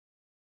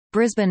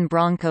 Brisbane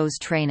Broncos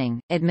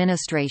Training,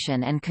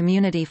 Administration and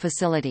Community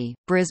Facility,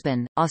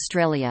 Brisbane,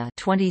 Australia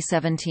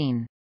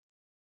 2017.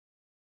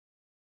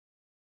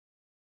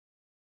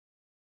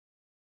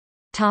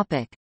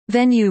 Topic: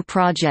 Venue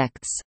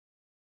projects.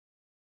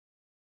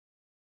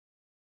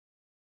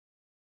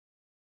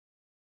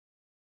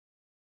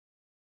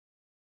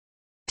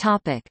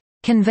 Topic: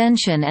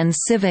 Convention and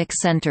Civic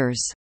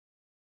Centers.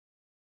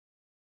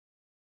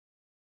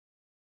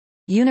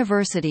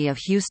 University of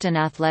Houston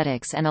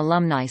Athletics and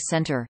Alumni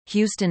Center,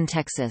 Houston,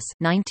 Texas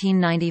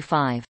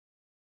 1995.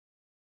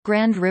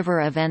 Grand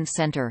River Event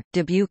Center,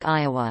 Dubuque,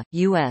 Iowa,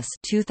 U.S.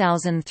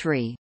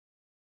 2003.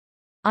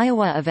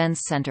 Iowa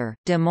Events Center,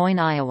 Des Moines,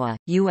 Iowa,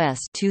 U.S.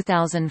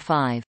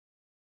 2005.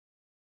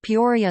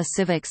 Peoria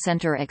Civic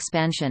Center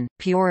Expansion,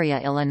 Peoria,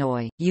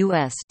 Illinois,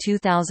 U.S.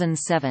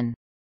 2007.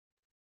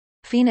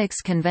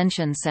 Phoenix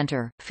Convention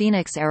Center,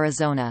 Phoenix,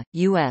 Arizona,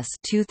 U.S.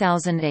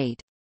 2008.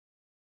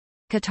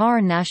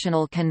 Qatar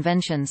National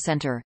Convention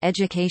Center,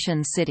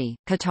 Education City,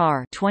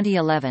 Qatar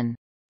 2011.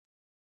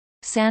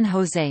 San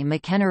Jose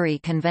McHenry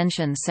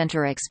Convention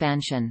Center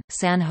Expansion,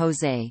 San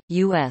Jose,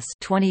 U.S.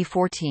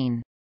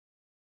 2014.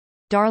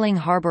 Darling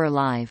Harbour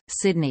Live,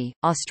 Sydney,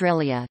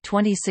 Australia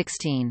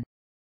 2016.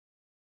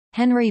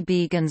 Henry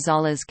B.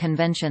 Gonzalez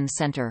Convention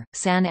Center,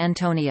 San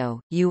Antonio,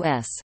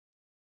 U.S.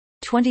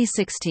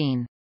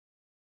 2016.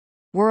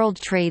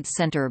 World Trade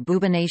Center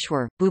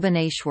Bhubaneswar,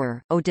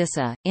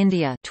 Odisha,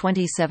 India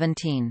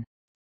 2017.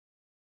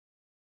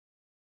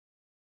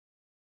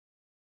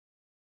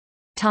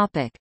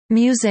 Topic: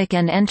 Music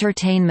and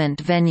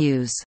entertainment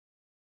venues.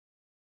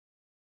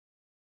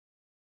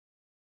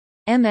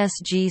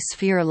 MSG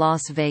Sphere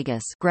Las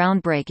Vegas,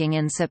 groundbreaking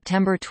in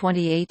September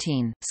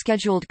 2018,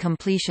 scheduled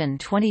completion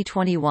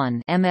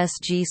 2021.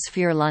 MSG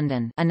Sphere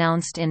London,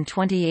 announced in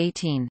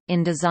 2018,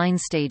 in design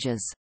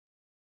stages.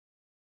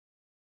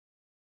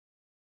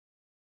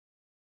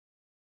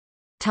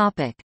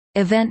 Topic: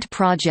 Event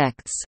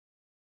projects.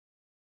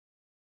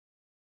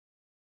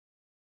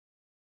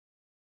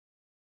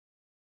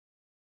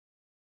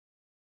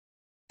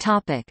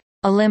 Topic: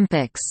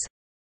 Olympics.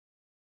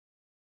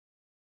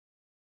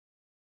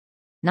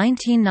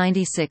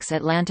 1996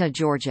 Atlanta,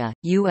 Georgia,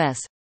 U.S.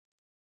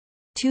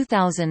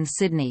 2000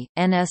 Sydney,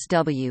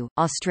 NSW,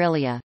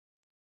 Australia.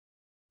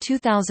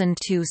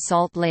 2002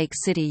 Salt Lake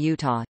City,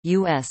 Utah,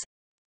 U.S.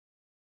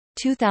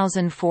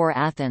 2004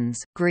 Athens,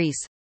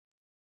 Greece.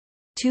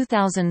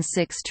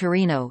 2006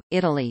 Torino,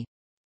 Italy.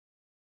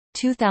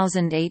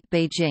 2008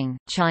 Beijing,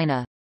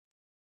 China.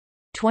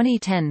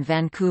 2010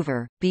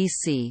 Vancouver,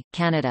 BC,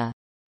 Canada.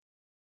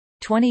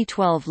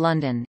 2012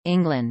 London,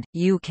 England,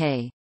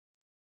 UK.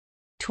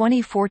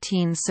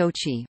 2014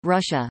 Sochi,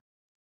 Russia.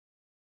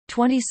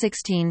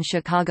 2016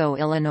 Chicago,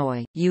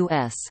 Illinois,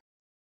 US.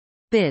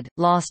 Bid,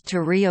 lost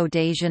to Rio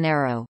de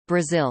Janeiro,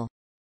 Brazil.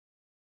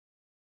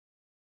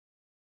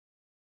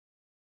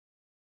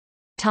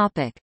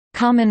 Topic: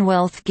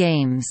 Commonwealth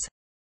Games.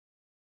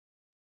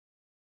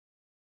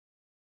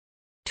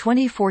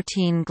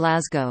 2014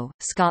 Glasgow,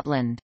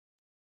 Scotland.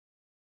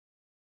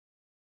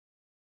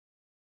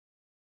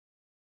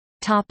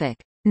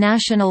 Topic: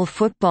 National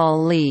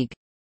Football League.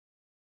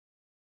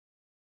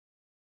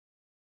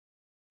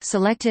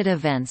 Selected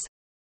events: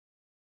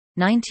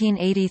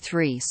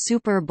 1983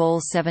 Super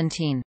Bowl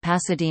 17,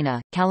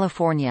 Pasadena,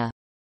 California.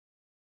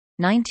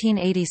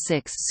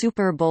 1986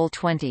 Super Bowl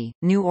 20,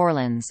 New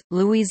Orleans,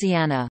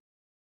 Louisiana.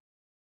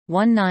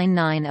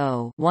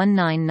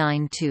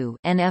 1990-1992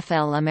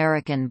 NFL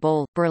American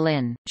Bowl,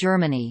 Berlin,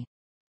 Germany.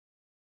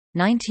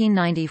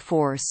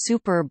 1994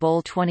 Super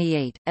Bowl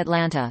 28,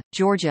 Atlanta,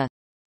 Georgia.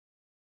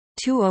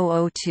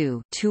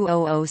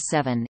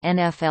 2002-2007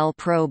 NFL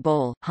Pro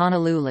Bowl,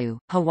 Honolulu,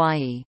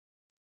 Hawaii.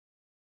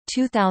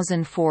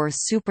 2004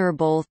 Super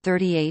Bowl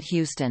 38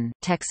 Houston,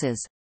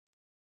 Texas.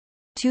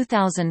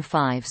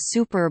 2005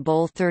 Super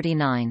Bowl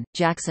 39,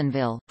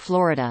 Jacksonville,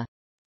 Florida.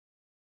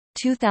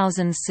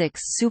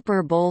 2006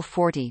 Super Bowl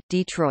 40,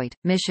 Detroit,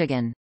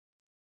 Michigan.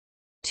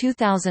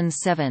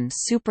 2007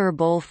 Super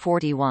Bowl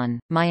 41,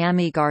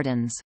 Miami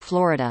Gardens,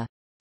 Florida.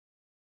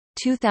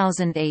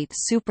 2008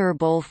 Super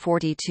Bowl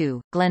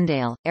 42,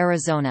 Glendale,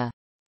 Arizona.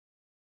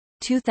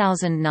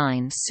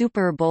 2009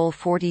 Super Bowl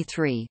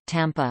 43,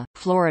 Tampa,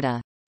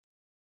 Florida.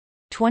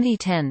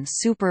 2010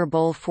 Super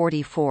Bowl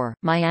 44,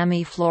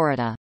 Miami,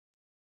 Florida.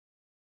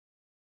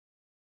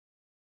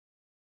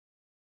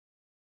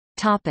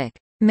 Topic: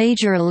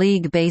 Major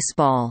League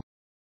Baseball.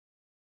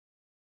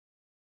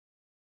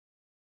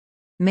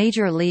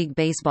 Major League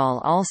Baseball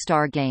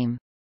All-Star Game.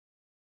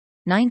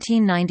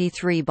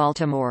 1993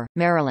 Baltimore,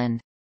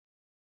 Maryland.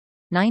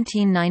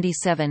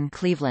 1997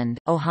 Cleveland,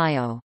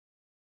 Ohio.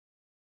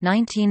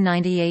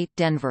 1998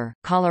 Denver,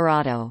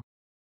 Colorado.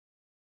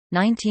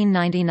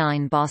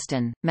 1999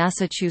 Boston,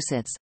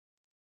 Massachusetts.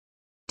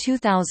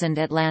 2000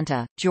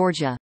 Atlanta,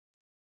 Georgia.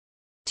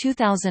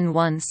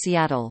 2001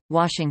 Seattle,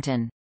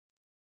 Washington.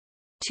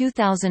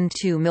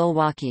 2002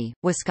 Milwaukee,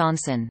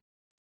 Wisconsin.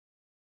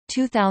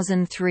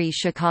 2003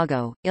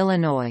 Chicago,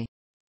 Illinois.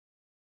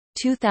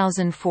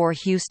 2004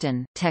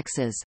 Houston,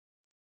 Texas.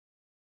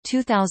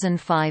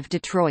 2005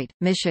 Detroit,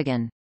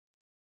 Michigan.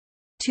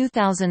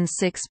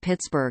 2006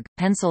 Pittsburgh,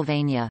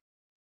 Pennsylvania.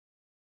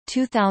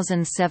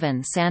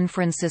 2007 San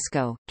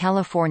Francisco,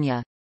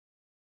 California.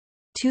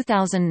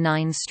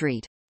 2009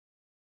 St.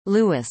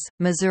 Louis,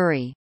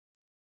 Missouri.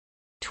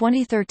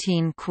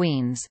 2013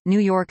 Queens, New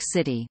York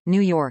City,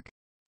 New York.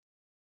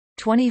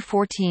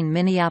 2014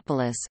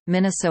 Minneapolis,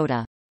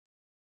 Minnesota.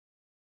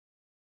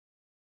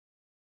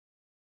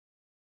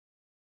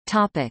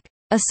 Topic: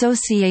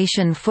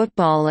 Association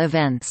football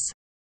events.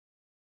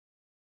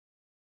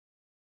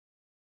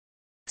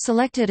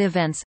 Selected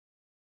events: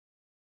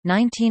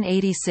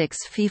 1986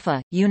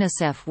 FIFA –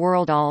 UNICEF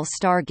World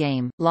All-Star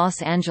Game,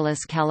 Los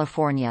Angeles,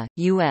 California,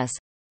 U.S.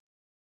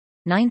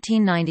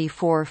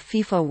 1994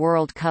 FIFA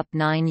World Cup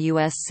 9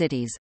 U.S.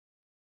 cities.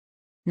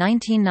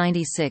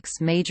 1996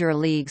 Major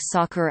League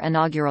Soccer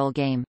Inaugural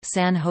Game,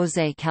 San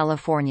Jose,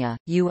 California,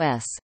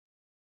 U.S.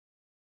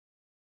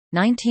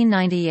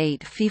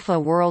 1998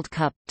 FIFA World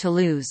Cup,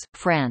 Toulouse,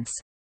 France.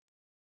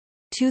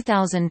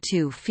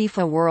 2002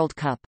 FIFA World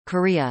Cup,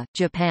 Korea,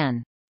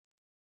 Japan.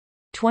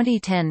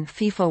 2010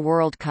 FIFA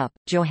World Cup,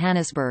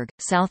 Johannesburg,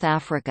 South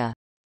Africa.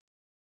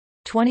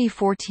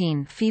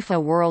 2014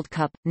 FIFA World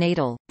Cup,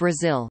 Natal,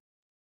 Brazil.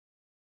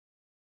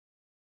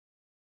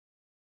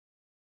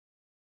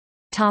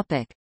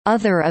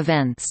 Other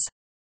events.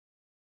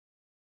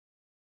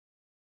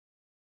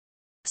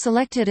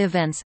 Selected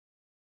events: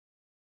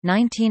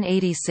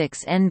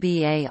 1986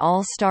 NBA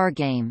All-Star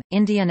Game,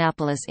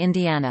 Indianapolis,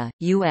 Indiana,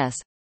 U.S.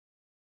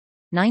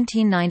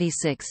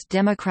 1996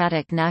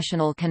 Democratic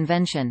National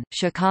Convention,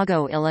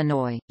 Chicago,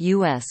 Illinois,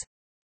 U.S.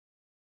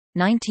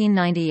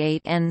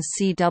 1998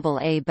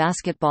 NCAA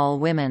Basketball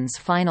Women's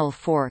Final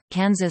Four,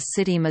 Kansas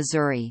City,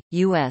 Missouri,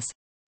 U.S.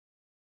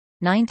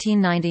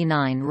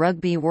 1999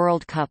 Rugby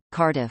World Cup,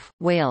 Cardiff,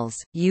 Wales,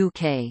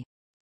 UK.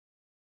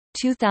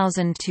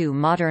 2002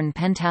 Modern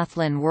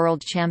Pentathlon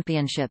World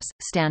Championships,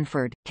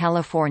 Stanford,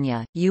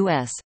 California,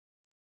 U.S.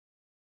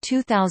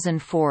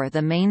 2004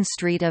 The Main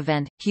Street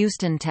Event,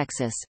 Houston,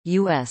 Texas,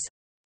 U.S.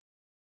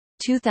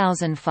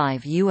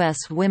 2005 U.S.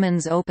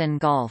 Women's Open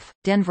Golf,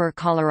 Denver,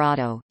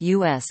 Colorado,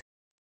 U.S.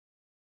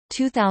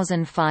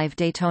 2005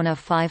 Daytona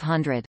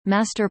 500,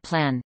 Master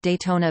Plan,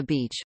 Daytona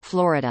Beach,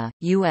 Florida,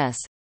 U.S.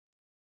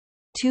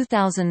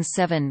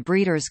 2007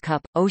 Breeders'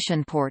 Cup,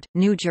 Oceanport,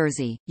 New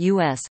Jersey,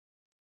 U.S.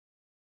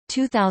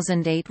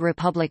 2008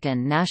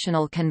 Republican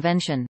National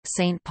Convention,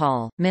 St.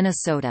 Paul,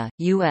 Minnesota,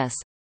 U.S.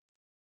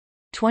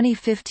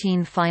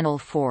 2015 Final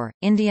Four,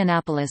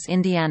 Indianapolis,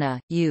 Indiana,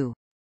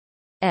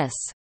 U.S.